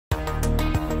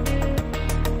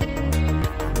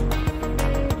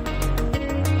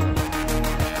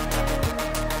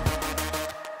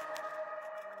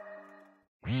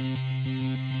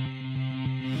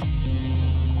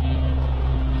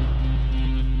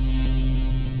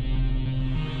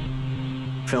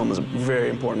Film is a very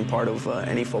important part of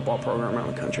any football program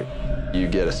around the country. You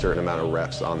get a certain amount of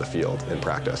reps on the field in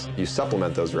practice. You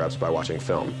supplement those reps by watching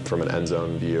film from an end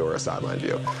zone view or a sideline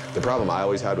view. The problem I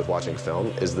always had with watching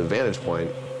film is the vantage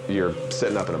point, you're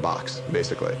sitting up in a box,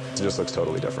 basically. It just looks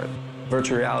totally different.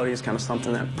 Virtual reality is kind of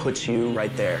something that puts you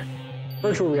right there.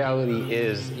 Virtual reality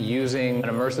is using an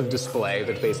immersive display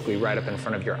that's basically right up in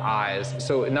front of your eyes.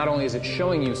 So not only is it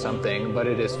showing you something, but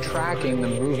it is tracking the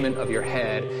movement of your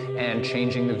head and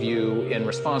changing the view in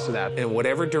response to that. In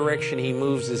whatever direction he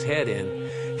moves his head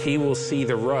in, he will see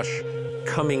the rush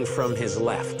coming from his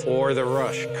left or the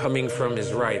rush coming from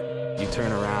his right. You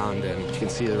turn around and you can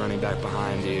see the running back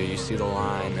behind you, you see the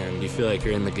line, and you feel like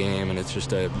you're in the game, and it's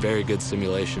just a very good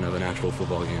simulation of an actual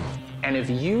football game. And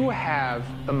if you have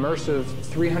immersive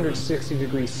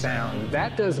 360-degree sound,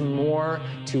 that does more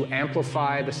to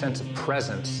amplify the sense of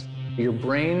presence. Your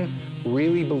brain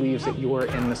really believes that you're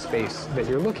in the space that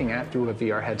you're looking at through a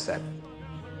VR headset.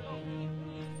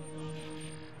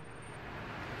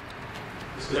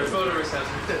 They're photo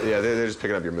reception. Yeah, they're just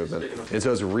picking up your movement. And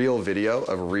so it's real video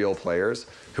of real players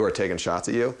who are taking shots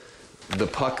at you. The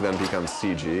puck then becomes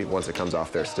CG once it comes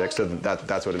off their stick, so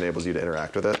that's what enables you to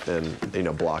interact with it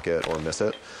and block it or miss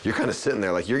it. You're kind of sitting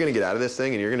there like you're going to get out of this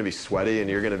thing and you're going to be sweaty and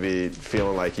you're going to be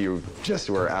feeling like you just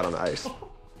were out on the ice.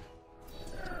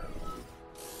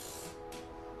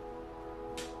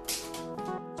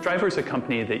 Striver is a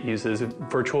company that uses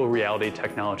virtual reality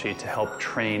technology to help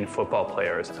train football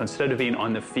players. So instead of being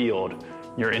on the field,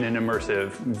 you're in an immersive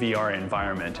VR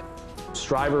environment.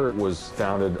 Striver was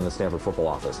founded in the Stanford football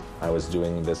office. I was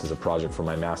doing this as a project for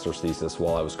my master's thesis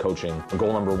while I was coaching.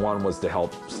 Goal number one was to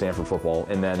help Stanford football,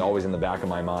 and then always in the back of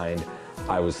my mind,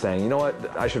 I was saying, you know what,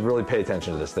 I should really pay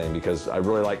attention to this thing because I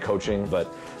really like coaching,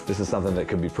 but this is something that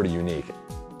could be pretty unique.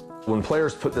 When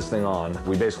players put this thing on,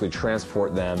 we basically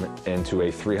transport them into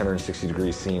a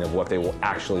 360-degree scene of what they will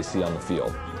actually see on the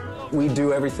field. We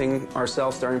do everything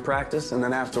ourselves during practice, and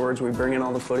then afterwards we bring in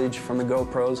all the footage from the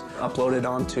GoPros, upload it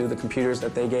onto the computers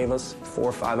that they gave us. 4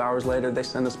 or 5 hours later, they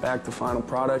send us back the final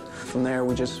product. From there,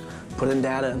 we just put in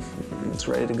data, and it's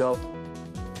ready to go.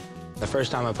 The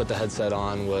first time I put the headset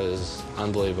on was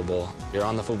unbelievable. You're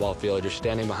on the football field, you're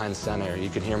standing behind center, you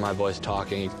can hear my voice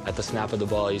talking. At the snap of the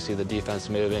ball, you see the defense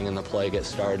moving and the play get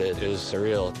started. It was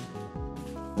surreal.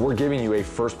 We're giving you a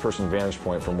first-person vantage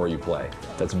point from where you play.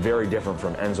 That's very different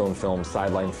from end zone film,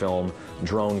 sideline film,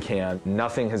 drone cam.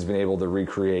 Nothing has been able to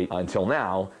recreate, until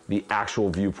now, the actual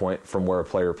viewpoint from where a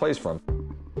player plays from.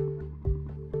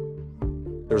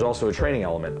 There's also a training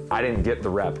element. I didn't get the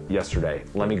rep yesterday.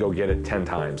 Let me go get it 10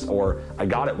 times. Or I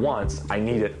got it once, I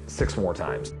need it 6 more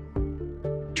times.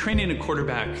 Training a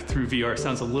quarterback through VR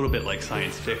sounds a little bit like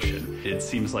science fiction. It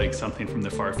seems like something from the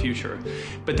far future.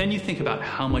 But then you think about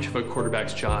how much of a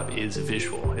quarterback's job is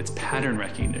visual. It's pattern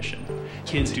recognition.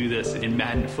 Kids do this in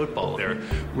Madden football. They're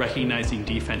recognizing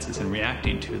defenses and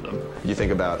reacting to them. You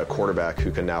think about a quarterback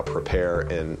who can now prepare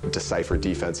and decipher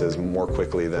defenses more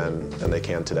quickly than they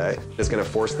can today. It's going to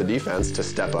force the defense to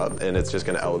step up, and it's just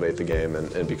going to elevate the game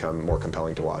and become more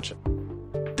compelling to watch.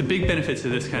 The big benefits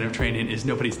of this kind of training is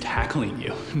nobody's tackling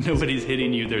you. Nobody's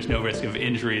hitting you. There's no risk of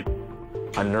injury.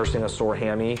 I'm nursing a sore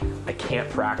hammy. I can't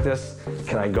practice.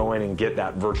 Can I go in and get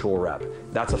that virtual rep?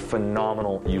 That's a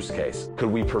phenomenal use case.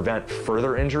 Could we prevent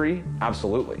further injury?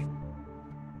 Absolutely.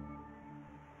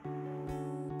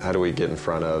 How do we get in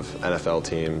front of NFL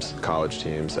teams, college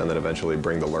teams, and then eventually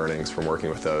bring the learnings from working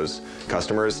with those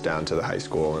customers down to the high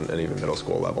school and even middle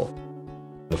school level?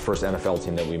 The first NFL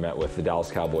team that we met with, the Dallas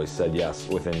Cowboys, said yes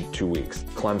within 2 weeks.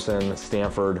 Clemson,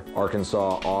 Stanford,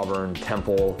 Arkansas, Auburn,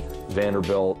 Temple,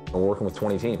 Vanderbilt. We're working with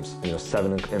 20 teams,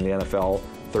 7 in the NFL,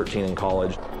 13 in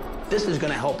college. This is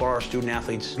going to help our student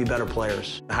athletes be better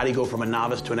players. How do you go from a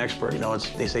novice to an expert?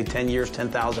 They say 10 years,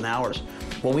 10,000 hours.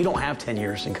 Well, we don't have 10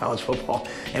 years in college football,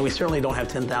 and we certainly don't have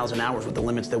 10,000 hours with the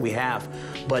limits that we have.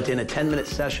 But in a 10-minute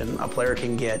session, a player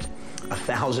can get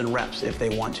 1,000 reps if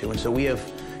they want to. And so we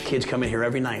have kids come in here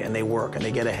every night and they work and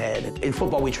they get ahead. In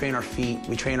football, we train our feet,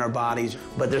 we train our bodies,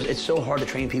 but it's so hard to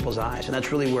train people's eyes, and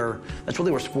that's really where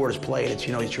sport is played. It's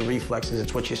it's your reflexes,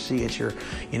 it's what you see, it's your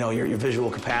your visual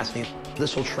capacity.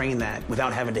 This will train that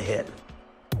without having to hit.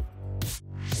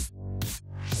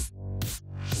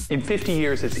 In 50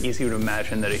 years, it's easy to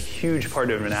imagine that a huge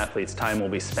part of an athlete's time will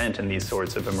be spent in these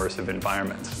sorts of immersive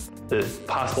environments. The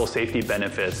possible safety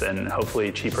benefits and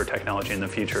hopefully cheaper technology in the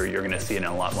future, you're going to see in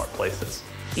a lot more places.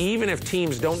 Even if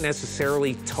teams don't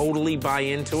necessarily totally buy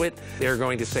into it, they're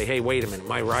going to say, hey, wait a minute,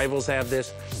 my rivals have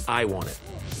this, I want it.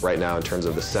 Right now, in terms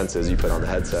of the senses you put on the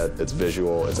headset, it's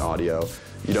visual, it's audio.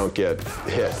 You don't get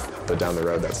hit, but down the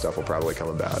road that stuff will probably come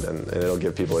about, and it'll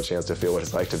give people a chance to feel what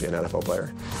it's like to be an NFL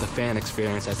player. The fan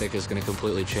experience, I think, is going to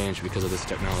completely change because of this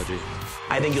technology.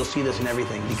 I think you'll see this in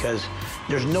everything because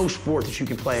there's no sport that you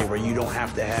can play where you don't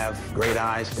have to have great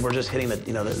eyes. We're just hitting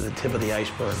the tip of the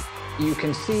iceberg. You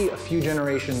can see a few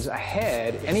generations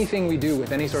ahead. Anything we do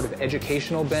with any sort of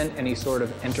educational bent, any sort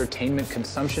of entertainment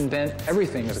consumption bent,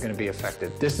 everything is going to be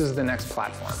affected. This is the next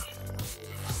platform.